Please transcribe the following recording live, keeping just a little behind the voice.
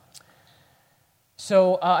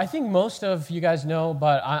I think most of you guys know,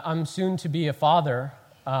 but I'm soon to be a father.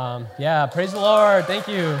 Praise the Lord. Thank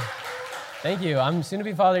you. Thank you. I'm soon to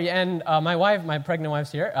be a father. And my wife, my pregnant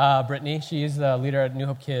wife's here, Brittany. She is the leader at New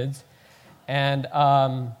Hope Kids. And,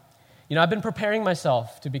 I've been preparing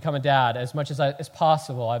myself to become a dad as much as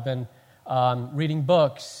possible. I've been reading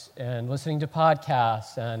books and listening to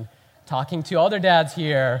podcasts and talking to other dads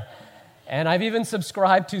here. And I've even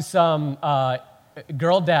subscribed to some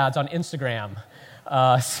girl dads on Instagram.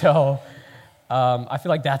 I feel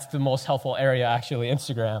like that's the most helpful area, actually,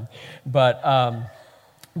 Instagram. But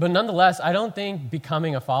nonetheless, I don't think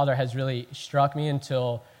becoming a father has really struck me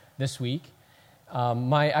until this week.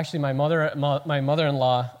 My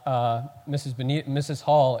mother-in-law, Mrs.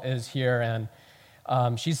 Hall, is here, and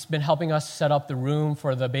she's been helping us set up the room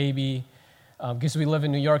for the baby. Because we live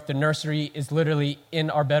in New York, the nursery is literally in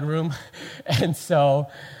our bedroom, and so.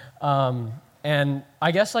 And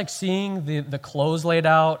I guess like seeing the clothes laid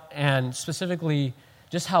out and specifically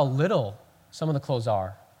just how little some of the clothes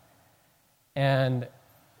are. And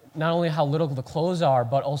not only how little the clothes are,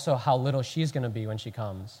 but also how little she's going to be when she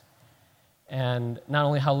comes. And not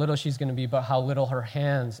only how little she's going to be, but how little her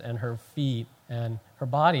hands and her feet and her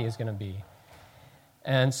body is going to be.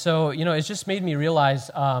 And so, it's just made me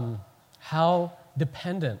realize how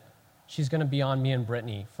dependent she's going to be on me and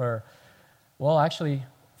Brittany for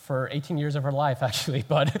 18 years of her life, actually,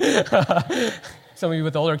 but some of you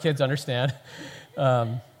with older kids understand.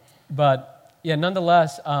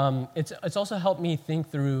 Nonetheless, it's also helped me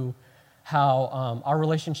think through how our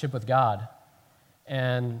relationship with God,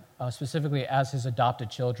 and specifically as His adopted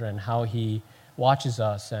children, how He watches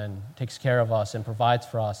us and takes care of us and provides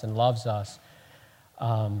for us and loves us.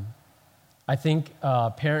 I think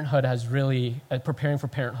parenthood has really, preparing for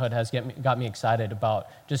parenthood has got me excited about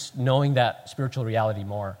just knowing that spiritual reality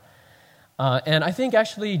more. And I think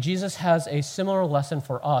actually Jesus has a similar lesson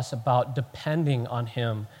for us about depending on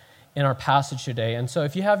Him in our passage today. And so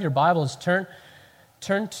if you have your Bibles, turn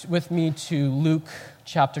with me to Luke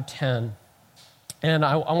chapter 10. And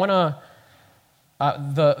I want to,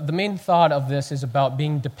 the main thought of this is about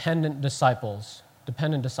being dependent disciples,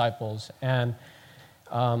 and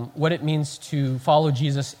what it means to follow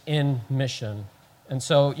Jesus in mission. And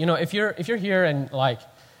so, if you're here and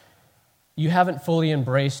you haven't fully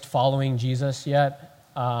embraced following Jesus yet,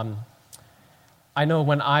 I know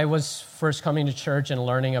when I was first coming to church and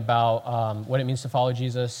learning about what it means to follow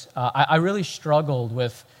Jesus, I really struggled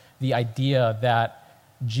with the idea that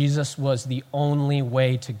Jesus was the only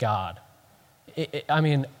way to God.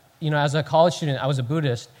 As a college student, I was a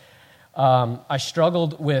Buddhist. I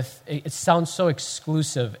struggled with, it sounds so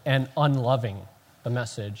exclusive and unloving, the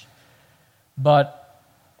message. But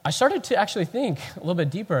I started to actually think a little bit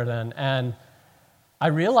deeper then, and I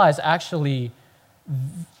realized actually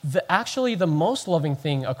the most loving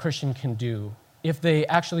thing a Christian can do, if they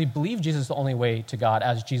actually believe Jesus is the only way to God,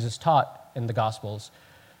 as Jesus taught in the Gospels,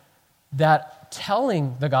 that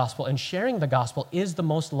telling the gospel and sharing the gospel is the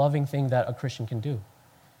most loving thing that a Christian can do.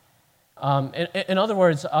 In other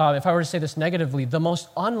words, if I were to say this negatively, the most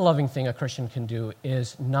unloving thing a Christian can do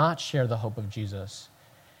is not share the hope of Jesus.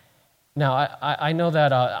 Now, I know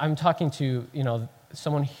that I'm talking to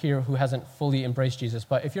someone here who hasn't fully embraced Jesus,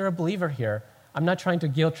 but if you're a believer here, I'm not trying to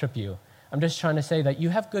guilt trip you. I'm just trying to say that you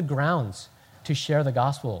have good grounds to share the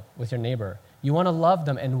gospel with your neighbor. You want to love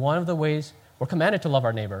them, and one of the ways, we're commanded to love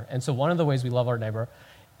our neighbor, and so one of the ways we love our neighbor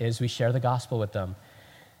is we share the gospel with them.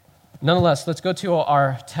 Nonetheless, let's go to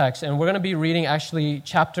our text, and we're going to be reading actually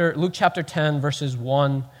Luke chapter 10, verses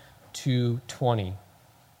 1 to 20.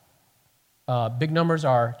 Big numbers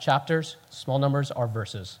are chapters, small numbers are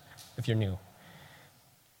verses, if you're new.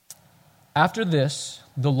 After this,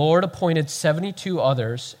 the Lord appointed 72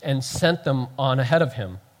 others and sent them on ahead of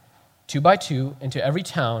Him, 2 by 2, into every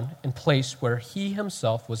town and place where He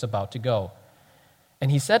Himself was about to go.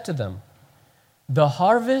 And He said to them, "The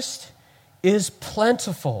harvest is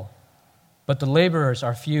plentiful, but the laborers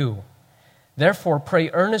are few. Therefore, pray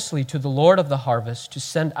earnestly to the Lord of the harvest to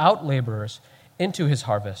send out laborers into His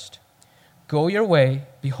harvest. Go your way,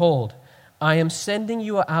 behold, I am sending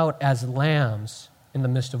you out as lambs in the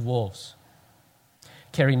midst of wolves.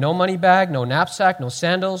 Carry no money bag, no knapsack, no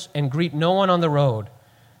sandals, and greet no one on the road.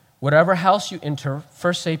 Whatever house you enter,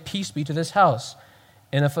 first say, 'Peace be to this house.'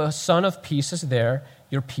 And if a son of peace is there,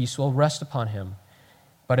 your peace will rest upon him.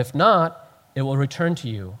 But if not, it will return to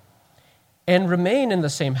you. And remain in the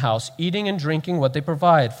same house, eating and drinking what they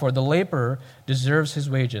provide, for the laborer deserves his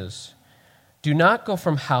wages. Do not go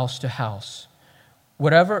from house to house.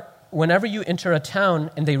 Whenever you enter a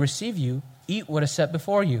town and they receive you, eat what is set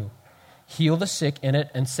before you. Heal the sick in it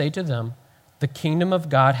and say to them, 'The kingdom of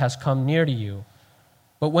God has come near to you.'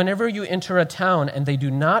 But whenever you enter a town and they do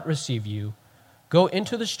not receive you, go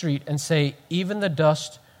into the street and say, even the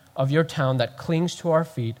dust of your town that clings to our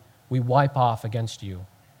feet, we wipe off against you.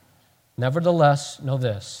 Nevertheless, know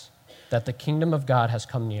this, that the kingdom of God has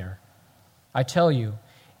come near. I tell you,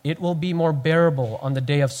 it will be more bearable on the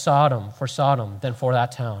day of Sodom than for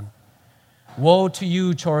that town. Woe to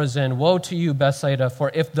you, Chorazin! Woe to you, Bethsaida!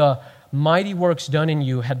 For if the mighty works done in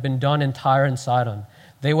you had been done in Tyre and Sidon,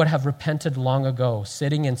 they would have repented long ago,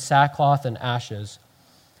 sitting in sackcloth and ashes.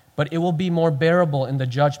 But it will be more bearable in the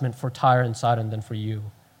judgment for Tyre and Sidon than for you.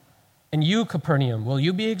 And you, Capernaum, will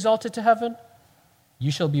you be exalted to heaven?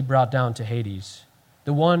 You shall be brought down to Hades.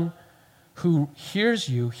 The one who hears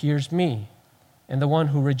you hears me, and the one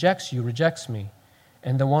who rejects you rejects me,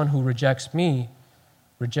 and the one who rejects me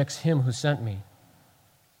rejects him who sent me.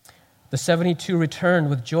 The 72 returned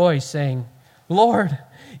with joy, saying, Lord,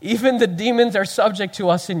 even the demons are subject to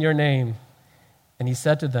us in your name. And he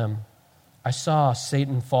said to them, I saw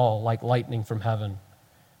Satan fall like lightning from heaven.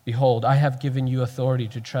 Behold, I have given you authority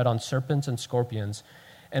to tread on serpents and scorpions,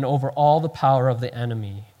 and over all the power of the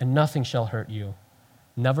enemy, and nothing shall hurt you.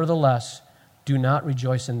 Nevertheless, do not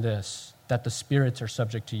rejoice in this, that the spirits are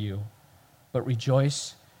subject to you, but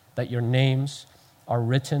rejoice that your names are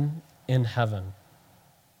written in heaven.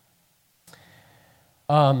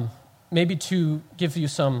 Maybe to give you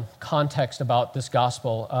some context about this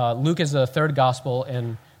gospel, Luke is the third gospel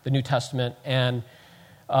in the New Testament, and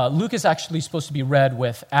Luke is actually supposed to be read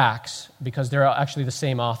with Acts because they're actually the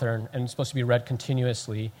same author and it's supposed to be read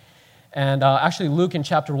continuously. And actually Luke in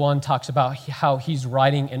chapter 1 talks about how he's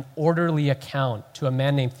writing an orderly account to a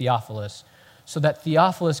man named Theophilus so that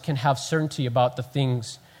Theophilus can have certainty about the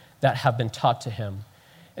things that have been taught to him.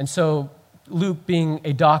 And so Luke, being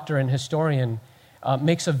a doctor and historian,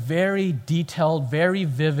 makes a very detailed, very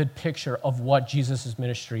vivid picture of what Jesus'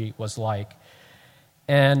 ministry was like.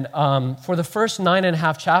 And for the first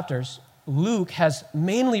 9.5 chapters, Luke has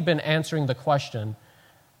mainly been answering the question,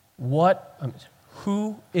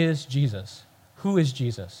 who is Jesus? Who is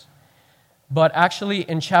Jesus? But actually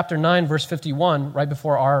in chapter 9, verse 51, right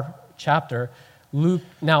before our chapter, Luke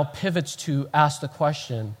now pivots to ask the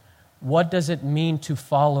question, what does it mean to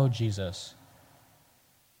follow Jesus?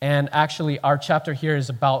 And actually our chapter here is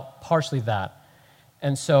about partially that.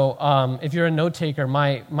 And so if you're a note taker,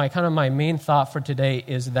 my main thought for today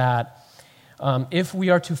is that if we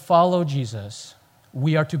are to follow Jesus,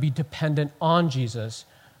 we are to be dependent on Jesus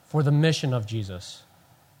for the mission of Jesus.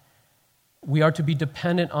 We are to be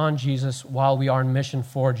dependent on Jesus while we are in mission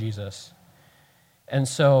for Jesus. And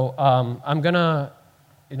so I'm going to,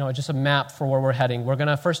 just a map for where we're heading. We're going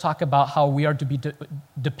to first talk about how we are to be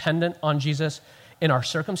dependent on Jesus in our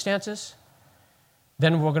circumstances.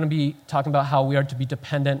 Then we're going to be talking about how we are to be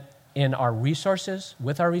dependent in our resources,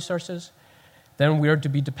 with our resources. Then we are to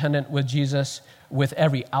be dependent with Jesus with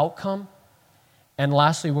every outcome. And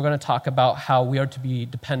lastly, we're going to talk about how we are to be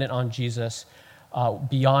dependent on Jesus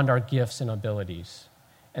beyond our gifts and abilities.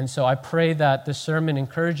 And so I pray that this sermon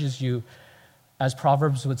encourages you, as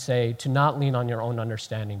Proverbs would say, to not lean on your own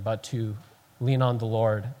understanding, but to lean on the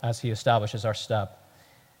Lord as he establishes our step.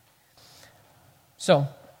 So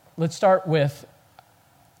let's start with,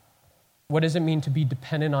 what does it mean to be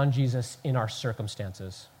dependent on Jesus in our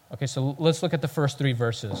circumstances? Okay, so let's look at the first 3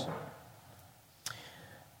 verses.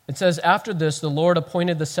 It says, after this, the Lord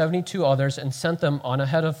appointed the 72 others and sent them on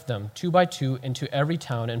ahead of them, 2 by 2, into every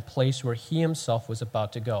town and place where he himself was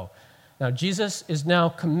about to go. Now, Jesus is now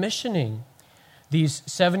commissioning these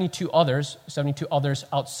 72 others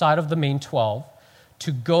outside of the main 12,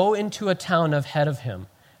 to go into a town ahead of him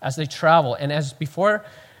as they travel, and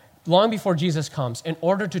long before Jesus comes, in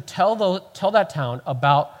order to tell that town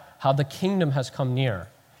about how the kingdom has come near.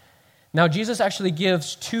 Now, Jesus actually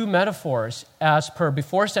gives 2 metaphors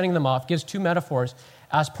before sending them off, gives 2 metaphors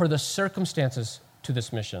as per the circumstances to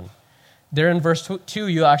this mission. There in verse 2,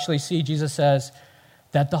 you actually see Jesus says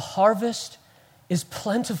that the harvest is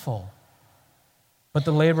plentiful, but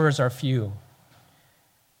the laborers are few.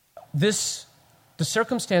 The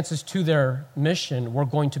circumstances to their mission were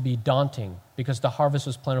going to be daunting because the harvest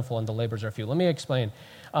was plentiful and the laborers are few. Let me explain.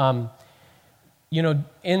 During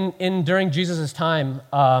Jesus' time,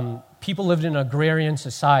 people lived in an agrarian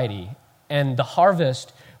society, and the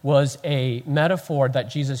harvest was a metaphor that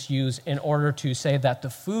Jesus used in order to say that the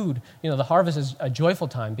food, the harvest is a joyful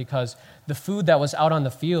time because the food that was out on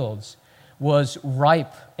the fields was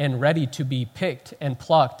ripe and ready to be picked and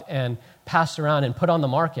plucked and passed around and put on the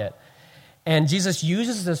market. And Jesus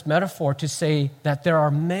uses this metaphor to say that there are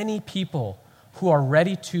many people who are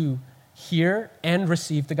ready to hear and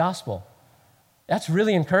receive the gospel. That's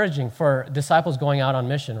really encouraging for disciples going out on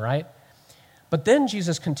mission, right? But then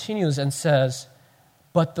Jesus continues and says,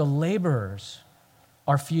 but the laborers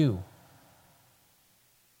are few.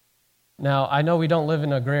 Now, I know we don't live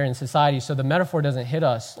in an agrarian society, so the metaphor doesn't hit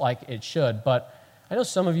us like it should, but I know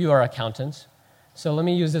some of you are accountants, so let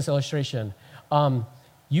me use this illustration.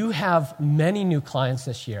 You have many new clients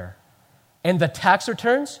this year, and the tax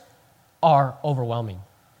returns are overwhelming.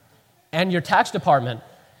 And your tax department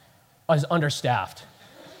is understaffed.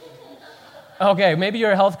 Okay, maybe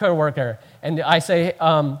you're a healthcare worker, and I say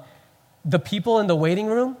the people in the waiting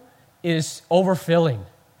room is overfilling,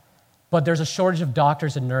 but there's a shortage of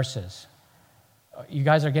doctors and nurses. You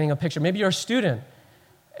guys are getting a picture. Maybe you're a student,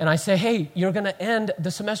 and I say, hey, you're going to end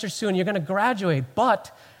the semester soon, you're going to graduate,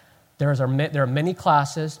 but there are many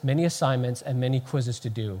classes, many assignments, and many quizzes to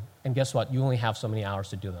do. And guess what? You only have so many hours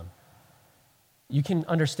to do them. You can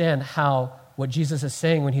understand how what Jesus is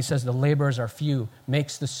saying when he says the laborers are few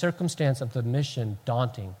makes the circumstance of the mission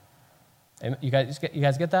daunting. And you guys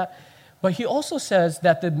get that? But he also says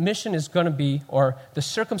that the mission is going to be, or the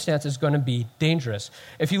circumstance is going to be dangerous.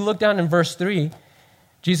 If you look down in verse 3,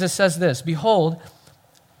 Jesus says this, behold,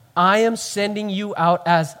 I am sending you out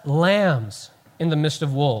as lambs in the midst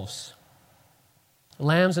of wolves.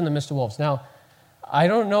 Lambs in the midst of wolves. Now, I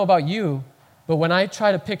don't know about you, but when I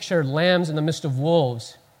try to picture lambs in the midst of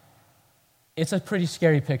wolves, it's a pretty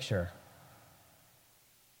scary picture.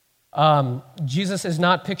 Jesus is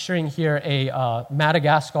not picturing here a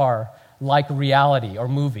Madagascar-like reality or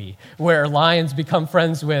movie where lions become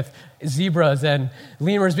friends with zebras and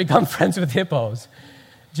lemurs become friends with hippos.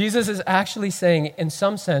 Jesus is actually saying, in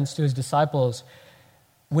some sense, to his disciples,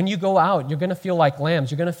 when you go out, you're going to feel like lambs.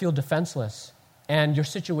 You're going to feel defenseless, and your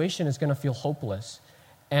situation is going to feel hopeless.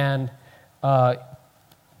 And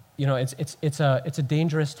it's a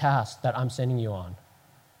dangerous task that I'm sending you on.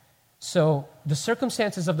 So the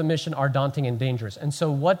circumstances of the mission are daunting and dangerous. And so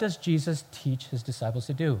what does Jesus teach his disciples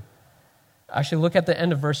to do? Actually, look at the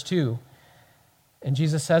end of verse 2. And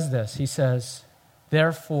Jesus says this. He says,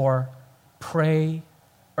 therefore, pray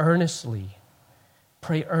earnestly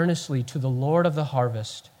to the Lord of the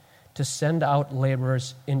harvest to send out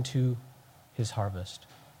laborers into his harvest.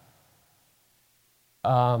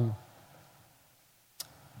 I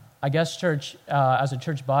guess, church, as a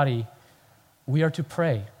church body, we are to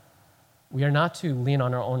pray. We are not to lean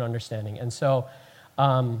on our own understanding. And so,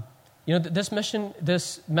 this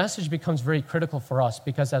message becomes very critical for us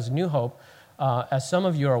because as New Hope, as some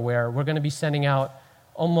of you are aware, we're going to be sending out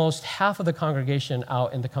almost half of the congregation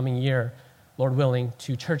out in the coming year, Lord willing,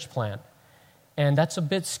 to church plant. And that's a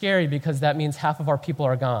bit scary because that means half of our people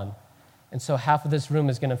are gone. And so half of this room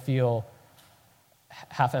is going to feel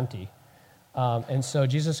half empty. And so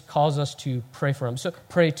Jesus calls us to pray for him. So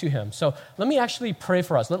pray to him. So let me actually pray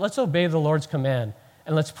for us. Let's obey the Lord's command.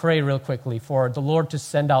 And let's pray real quickly for the Lord to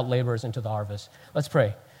send out laborers into the harvest. Let's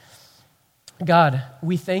pray. God,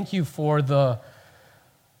 we thank you for the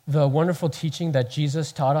wonderful teaching that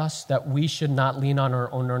Jesus taught us, that we should not lean on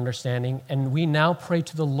our own understanding. And we now pray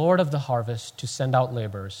to the Lord of the harvest to send out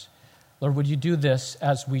laborers. Lord, would you do this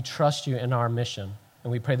as we trust you in our mission?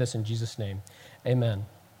 And we pray this in Jesus' name. Amen.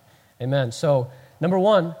 Amen. So, number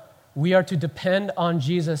one, we are to depend on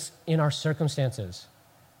Jesus in our circumstances.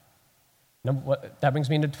 That brings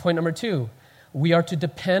me to point number 2. We are to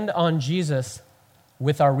depend on Jesus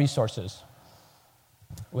with our resources.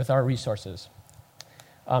 With our resources.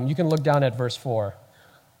 You can look down at verse 4.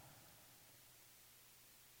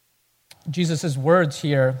 Jesus' words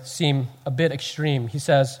here seem a bit extreme. He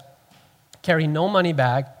says, carry no money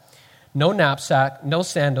bag, no knapsack, no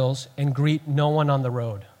sandals, and greet no one on the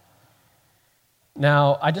road.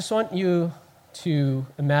 Now, I just want you to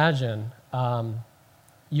imagine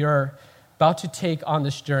you're about to take on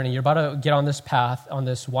this journey. You're about to get on this path, on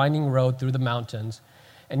this winding road through the mountains,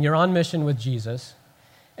 and you're on mission with Jesus.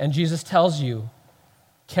 And Jesus tells you,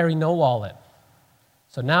 carry no wallet.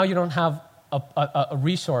 So now you don't have a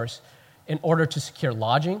resource in order to secure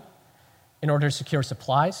lodging, in order to secure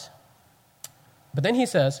supplies. But then he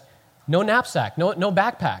says, no knapsack, no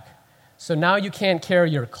backpack. So now you can't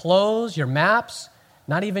carry your clothes, your maps,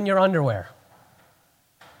 not even your underwear.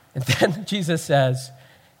 And then Jesus says,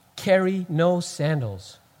 carry no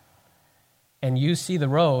sandals. And you see the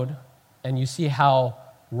road, and you see how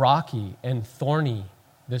rocky and thorny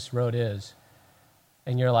this road is.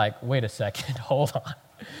 And you're like, wait a second, hold on.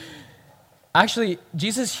 Actually,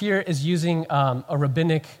 Jesus here is using a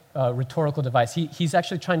rabbinic rhetorical device. He's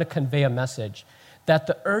actually trying to convey a message that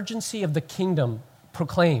the urgency of the kingdom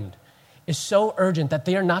proclaimed is so urgent that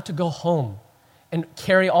they are not to go home and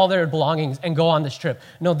carry all their belongings and go on this trip.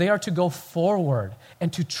 No, they are to go forward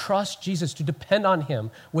and to trust Jesus, to depend on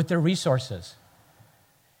him with their resources.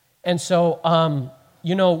 And so,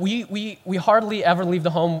 we hardly ever leave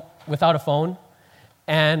the home without a phone.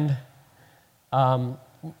 And, can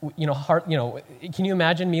you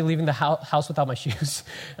imagine me leaving the house without my shoes?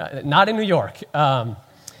 Not in New York,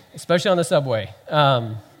 especially on the subway.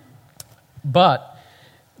 But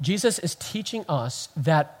Jesus is teaching us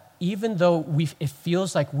that even though it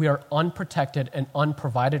feels like we are unprotected and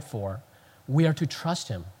unprovided for, we are to trust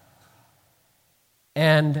him.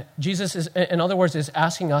 And Jesus is, in other words, is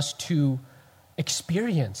asking us to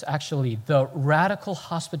experience, actually, the radical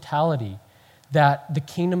hospitality that the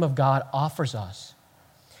kingdom of God offers us.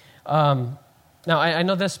 Now, I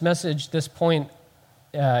know this point,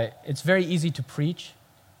 it's very easy to preach,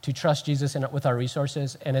 to trust Jesus with our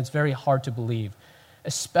resources, and it's very hard to believe,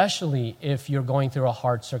 especially if you're going through a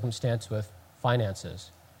hard circumstance with finances.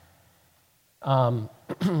 I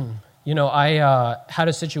had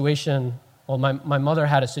a situation. Well, my mother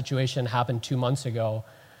had a situation happen 2 months ago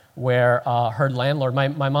where her landlord, my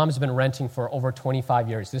mom's been renting for over 25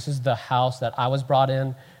 years. This is the house that I was brought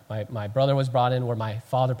in, my brother was brought in, where my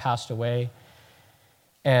father passed away.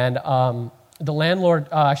 And the landlord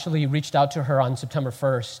actually reached out to her on September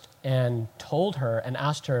 1st and told her and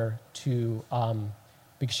asked her to,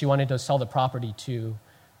 because she wanted to sell the property, to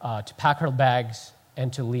pack her bags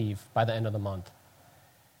and to leave by the end of the month.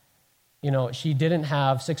 She didn't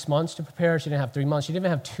have 6 months to prepare. She didn't have 3 months. She didn't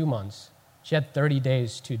even have 2 months. She had 30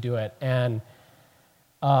 days to do it. And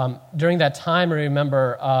during that time, I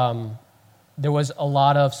remember there was a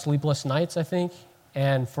lot of sleepless nights, I think.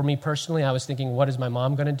 And for me personally, I was thinking, what is my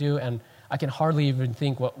mom going to do? And I can hardly even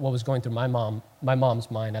think what was going through my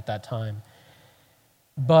mom's mind at that time.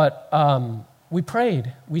 But we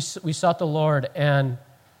prayed. We sought the Lord. And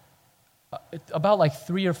about like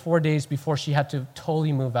 3 or 4 days before she had to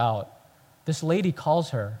totally move out, this lady calls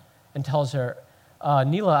her and tells her,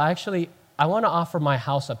 Neela, I want to offer my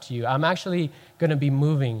house up to you. I'm actually going to be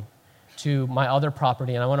moving to my other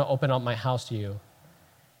property, and I want to open up my house to you.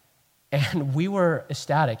 And we were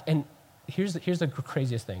ecstatic. And here's the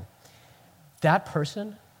craziest thing. That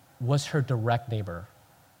person was her direct neighbor.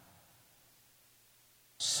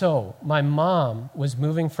 So my mom was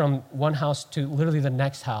moving from one house to literally the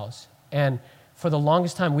next house. And for the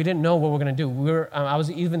longest time, we didn't know what we were going to do. I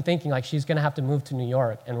was even thinking, like, she's going to have to move to New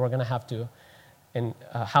York, and we're going to have to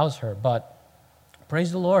house her. But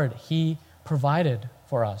praise the Lord, he provided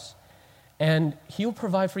for us. And he'll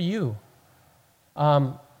provide for you.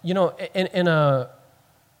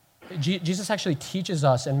 Jesus actually teaches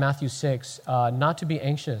us in Matthew 6 not to be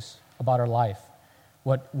anxious about our life,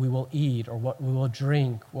 what we will eat or what we will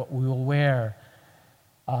drink, what we will wear.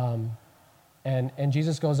 And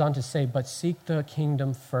Jesus goes on to say, but seek the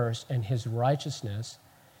kingdom first and his righteousness,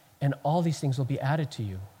 and all these things will be added to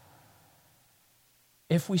you.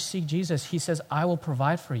 If we seek Jesus, he says, I will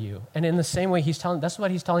provide for you. And in the same way, that's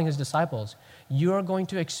what he's telling his disciples. You are going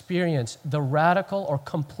to experience the radical or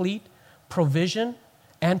complete provision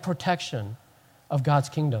and protection of God's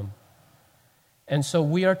kingdom. And so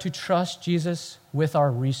we are to trust Jesus with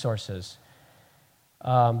our resources.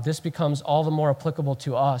 This becomes all the more applicable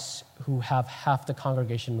to us who have half the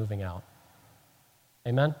congregation moving out.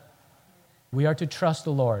 Amen? We are to trust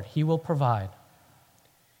the Lord. He will provide.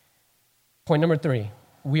 Point number 3,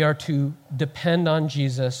 we are to depend on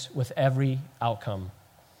Jesus with every outcome.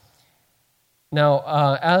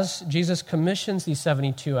 Now, as Jesus commissions these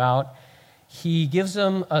 72 out, he gives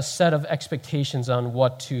them a set of expectations on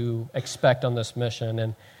what to expect on this mission.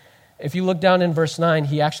 And if you look down in verse 9,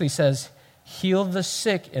 he actually says, heal the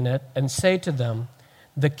sick in it and say to them,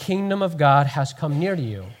 the kingdom of God has come near to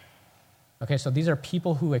you. Okay, so these are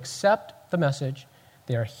people who accept the message.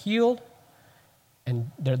 They are healed,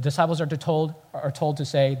 and their disciples are told to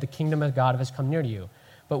say, the kingdom of God has come near to you.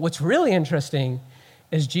 But what's really interesting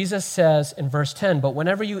is Jesus says in verse 10, but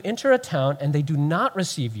whenever you enter a town and they do not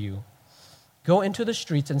receive you, go into the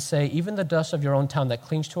streets and say, even the dust of your own town that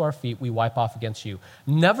clings to our feet, we wipe off against you.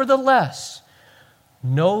 Nevertheless,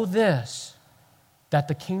 know this, that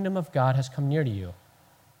the kingdom of God has come near to you.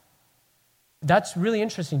 That's really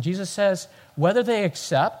interesting. Jesus says, whether they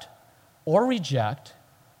accept or reject,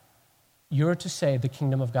 you're to say the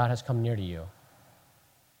kingdom of God has come near to you.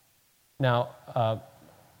 Now,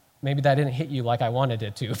 maybe that didn't hit you like I wanted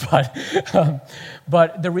it to,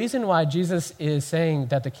 but the reason why Jesus is saying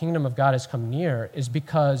that the kingdom of God has come near is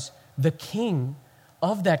because the king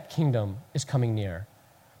of that kingdom is coming near.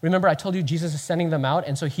 Remember, I told you Jesus is sending them out,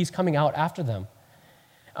 and so he's coming out after them.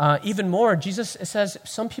 Even more, Jesus says,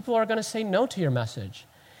 some people are going to say no to your message.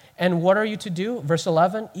 And what are you to do? Verse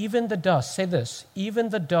 11, even the dust, say this, even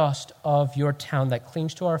the dust of your town that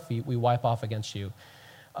clings to our feet, we wipe off against you.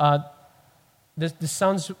 this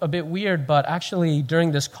sounds a bit weird, but actually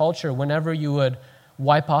during this culture, whenever you would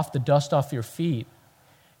wipe off the dust off your feet,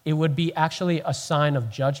 it would be actually a sign of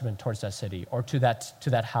judgment towards that city or to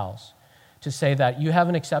that house, to say that you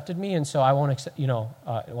haven't accepted me, and so I won't accept,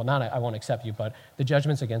 I won't accept you, but the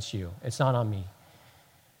judgment's against you. It's not on me.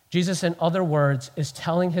 Jesus, in other words, is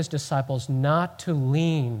telling his disciples not to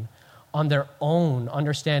lean on their own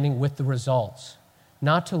understanding with the results,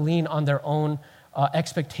 not to lean on their own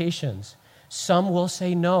expectations. Some will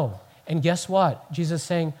say no. And guess what? Jesus is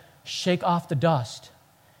saying, shake off the dust.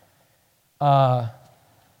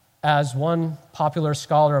 As one popular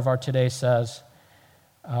scholar of our today says,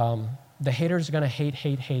 the haters are going to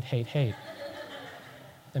hate.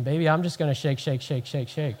 And baby, I'm just going to shake.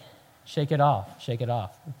 Shake it off.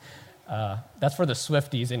 That's for the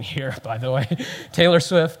Swifties in here, by the way. Taylor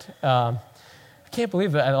Swift. I can't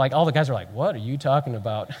believe it. Like, all the guys are like, what are you talking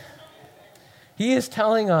about? He is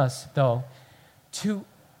telling us, though,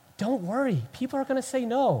 don't worry. People are going to say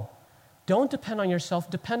no. Don't depend on yourself.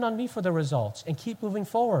 Depend on me for the results and keep moving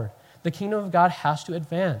forward. The kingdom of God has to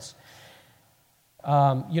advance.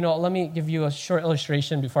 Let me give you a short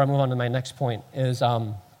illustration before I move on to my next point.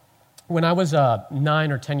 When I was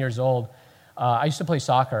 9 or 10 years old, I used to play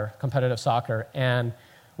soccer, competitive soccer, and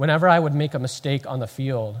whenever I would make a mistake on the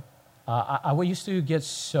field, I used to get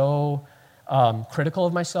so critical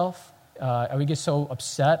of myself. I would get so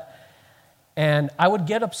upset. And I would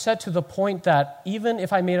get upset to the point that even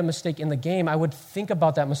if I made a mistake in the game, I would think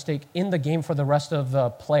about that mistake in the game for the rest of the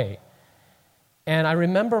play. And I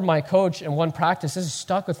remember my coach in one practice, this has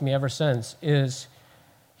stuck with me ever since, is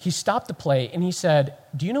he stopped the play and he said,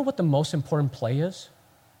 do you know what the most important play is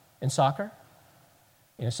in soccer?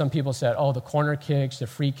 Some people said, the corner kicks, the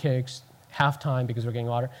free kicks, halftime because we're getting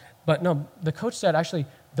water. But no, the coach said, actually,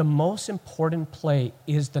 the most important play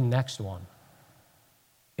is the next one.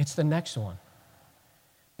 It's the next one.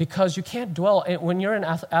 Because you can't dwell, when you're an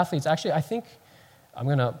athlete, actually, I think, I'm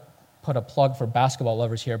going to put a plug for basketball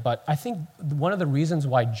lovers here, but I think one of the reasons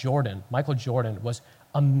why Michael Jordan, was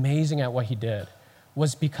amazing at what he did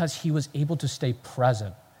was because he was able to stay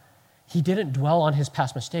present. He didn't dwell on his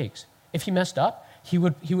past mistakes. If he messed up, he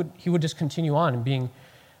would just continue on and being,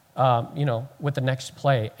 with the next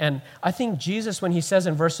play. And I think Jesus, when he says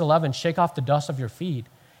in verse 11, shake off the dust of your feet,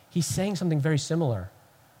 he's saying something very similar.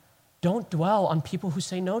 Don't dwell on people who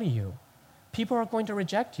say no to you. People are going to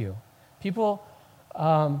reject you. People,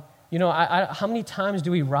 how many times do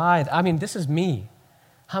we writhe? I mean, this is me.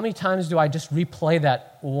 How many times do I just replay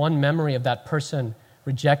that one memory of that person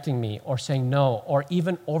rejecting me or saying no, or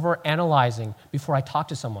even overanalyzing before I talk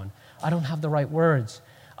to someone? I don't have the right words.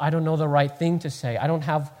 I don't know the right thing to say. I don't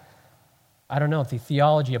have, the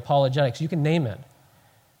theology, apologetics, you can name it.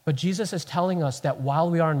 But Jesus is telling us that while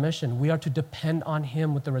we are on mission, we are to depend on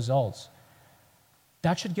him with the results.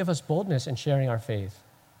 That should give us boldness in sharing our faith.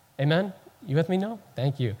 Amen? You with me now?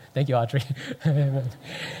 Thank you. Thank you, Audrey. Amen.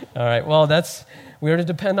 All right, well, we are to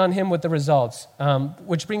depend on him with the results,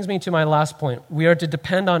 which brings me to my last point. We are to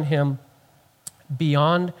depend on him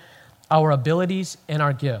beyond our abilities and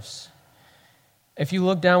our gifts. If you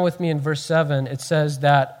look down with me in verse 7, it says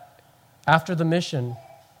that after the mission,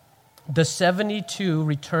 the 72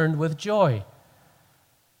 returned with joy.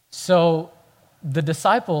 So the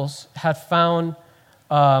disciples had found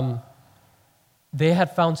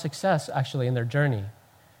success actually in their journey.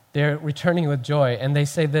 They're returning with joy, and they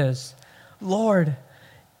say this, Lord,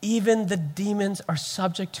 even the demons are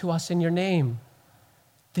subject to us in your name.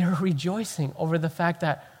 They're rejoicing over the fact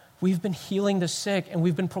that we've been healing the sick, and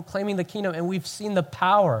we've been proclaiming the kingdom, and we've seen the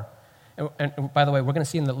power. And by the way, we're going to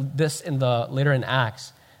see this later in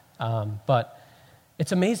Acts. But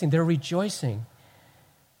it's amazing. They're rejoicing.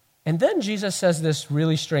 And then Jesus says this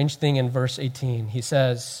really strange thing in verse 18. He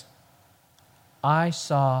says, I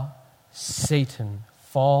saw Satan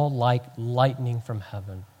fall like lightning from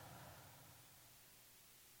heaven.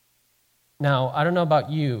 Now, I don't know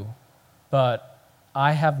about you, but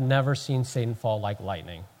I have never seen Satan fall like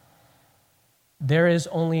lightning. There is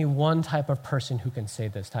only one type of person who can say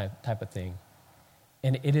this type of thing,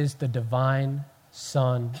 and it is the divine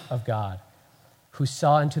Son of God, who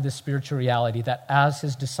saw into the spiritual reality that as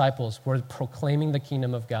his disciples were proclaiming the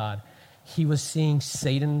kingdom of God, he was seeing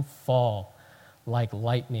Satan fall like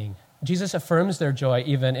lightning. Jesus affirms their joy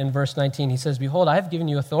even in verse 19. He says, behold, I have given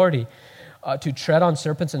you authority to tread on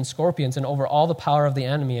serpents and scorpions and over all the power of the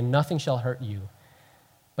enemy, and nothing shall hurt you.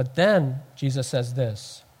 But then Jesus says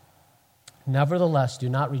this, nevertheless, do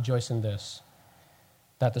not rejoice in this,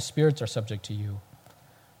 that the spirits are subject to you,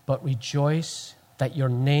 but rejoice that your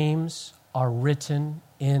names are written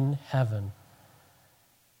in heaven.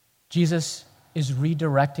 Jesus is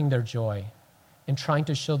redirecting their joy. in trying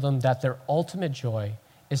to show them that their ultimate joy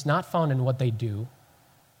is not found in what they do,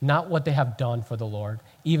 not what they have done for the Lord,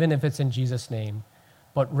 even if it's in Jesus' name,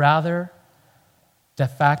 but rather the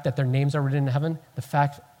fact that their names are written in heaven, the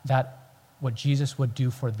fact that what Jesus would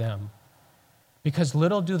do for them. Because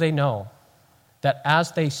little do they know that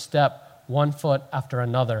as they step one foot after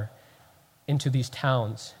another into these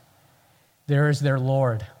towns, there is their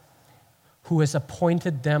Lord who has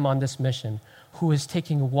appointed them on this mission, who is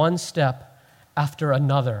taking one step after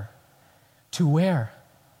another to where?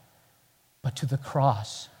 But to the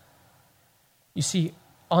cross. You see,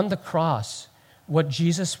 on the cross, what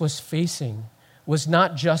Jesus was facing was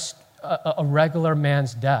not just a regular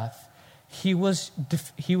man's death. He was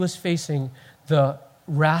facing the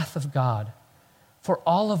wrath of God for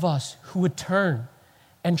all of us who would turn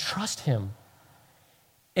and trust him.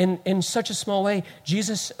 In such a small way,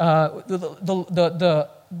 Jesus, the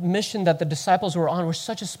mission that the disciples were on was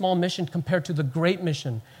such a small mission compared to the great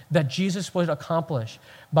mission that Jesus would accomplish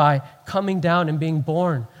by coming down and being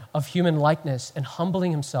born of human likeness and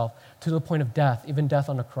humbling himself to the point of death, even death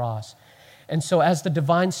on a cross. And so as the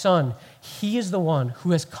divine Son, he is the one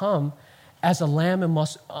who has come as a lamb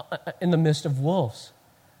in the midst of wolves,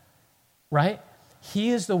 right?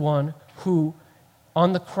 He is the one who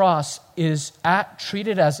on the cross is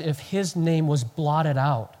treated as if his name was blotted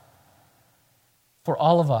out for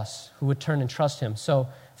all of us who would turn and trust him. So,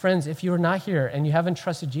 friends, if you are not here and you haven't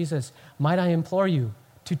trusted Jesus, might I implore you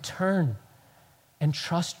to turn and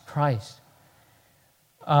trust Christ.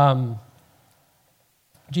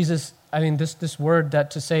 Jesus, this word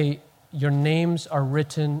that to say your names are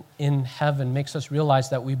written in heaven makes us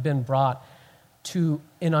realize that we've been brought to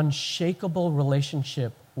an unshakable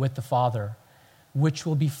relationship with the Father, which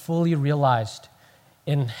will be fully realized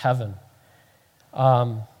in heaven.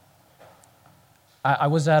 I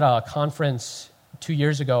was at a conference 2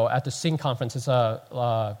 years ago at the Sing conference. It's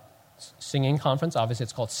a singing conference. Obviously,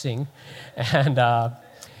 it's called Sing. And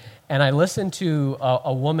I listened to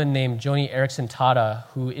a woman named Joni Eareckson Tada,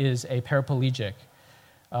 who is a paraplegic.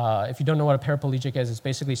 If you don't know what a paraplegic is, it's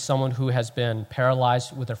basically someone who has been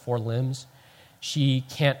paralyzed with their 4 limbs. She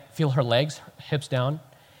can't feel her legs, hips down,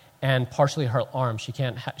 and partially her arms. She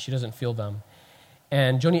doesn't feel them.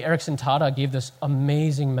 And Joni Eareckson Tada gave this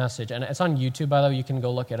amazing message, and it's on YouTube, by the way, you can go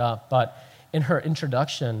look it up. But in her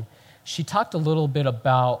introduction, she talked a little bit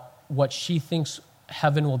about what she thinks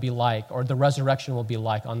heaven will be like, or the resurrection will be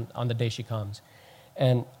like on the day she comes.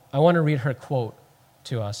 And I want to read her quote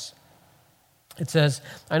to us. It says,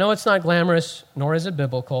 "I know it's not glamorous, nor is it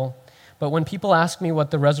biblical, but when people ask me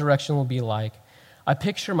what the resurrection will be like, I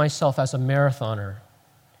picture myself as a marathoner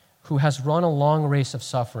who has run a long race of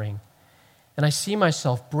suffering. And I see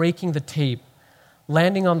myself breaking the tape,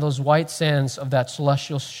 landing on those white sands of that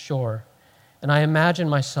celestial shore. And I imagine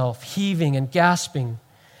myself heaving and gasping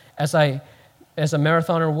as a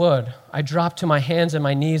marathoner would. I drop to my hands and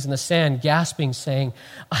my knees in the sand, gasping, saying,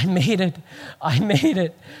 I made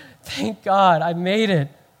it. Thank God, I made it.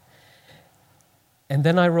 And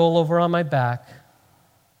then I roll over on my back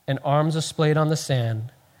and arms displayed on the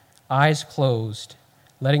sand, eyes closed,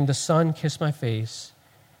 letting the sun kiss my face.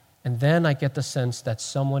 And then I get the sense that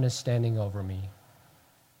someone is standing over me.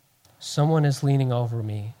 Someone is leaning over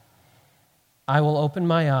me. I will open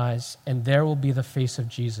my eyes, and there will be the face of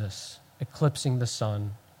Jesus, eclipsing the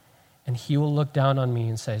sun. And he will look down on me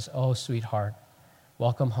and says, oh, sweetheart,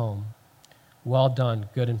 welcome home. Well done,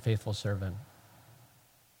 good and faithful servant.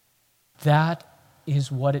 That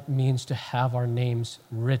is what it means to have our names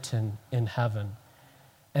written in heaven.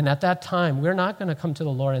 And at that time, we're not going to come to the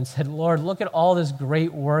Lord and say, Lord, look at all this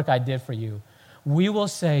great work I did for you. We will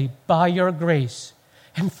say, by your grace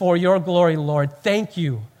and for your glory, Lord, thank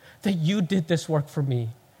you that you did this work for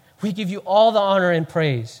me. We give you all the honor and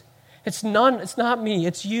praise. It's not me,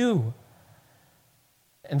 it's you.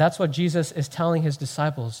 And that's what Jesus is telling his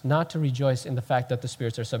disciples, not to rejoice in the fact that the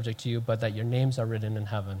spirits are subject to you, but that your names are written in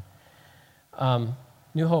heaven.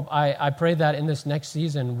 New Hope, I pray that in this next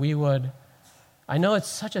season we would, I know it's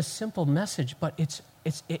such a simple message, but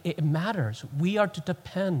it matters. We are to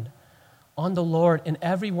depend on the Lord in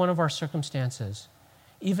every one of our circumstances,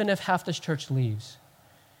 even if half this church leaves,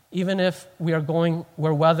 even if we're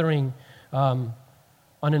weathering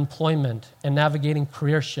unemployment and navigating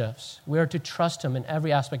career shifts. We are to trust him in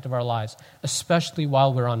every aspect of our lives, especially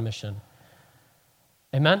while we're on mission.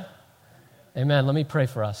 Amen? Amen. Let me pray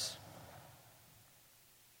for us.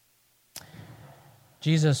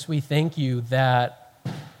 Jesus, we thank you that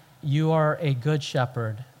you are a good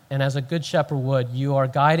shepherd, and as a good shepherd would, you are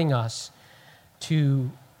guiding us to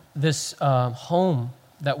this home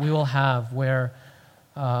that we will have where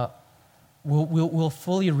we'll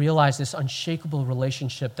fully realize this unshakable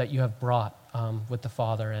relationship that you have brought with the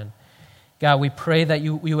Father. And God, we pray that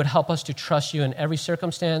you would help us to trust you in every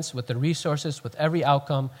circumstance, with the resources, with every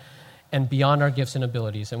outcome, and beyond our gifts and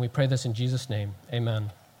abilities. And we pray this in Jesus' name.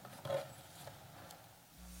 Amen.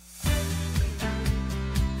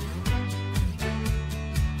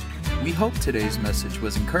 We hope today's message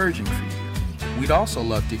was encouraging for you. We'd also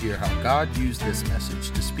love to hear how God used this message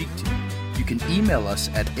to speak to you. You can email us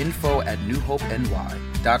at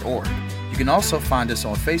info@newhopeny.org. You can also find us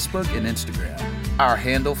on Facebook and Instagram. Our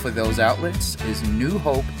handle for those outlets is New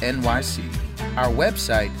Hope NYC. Our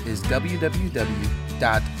website is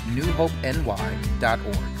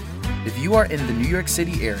www.newhopeny.org. If you are in the New York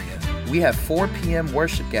City area, we have 4 p.m.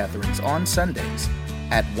 worship gatherings on Sundays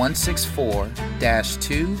at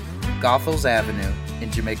 164-2 Goethals Avenue in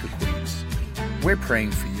Jamaica, Queens. We're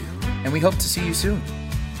praying for you, and we hope to see you soon.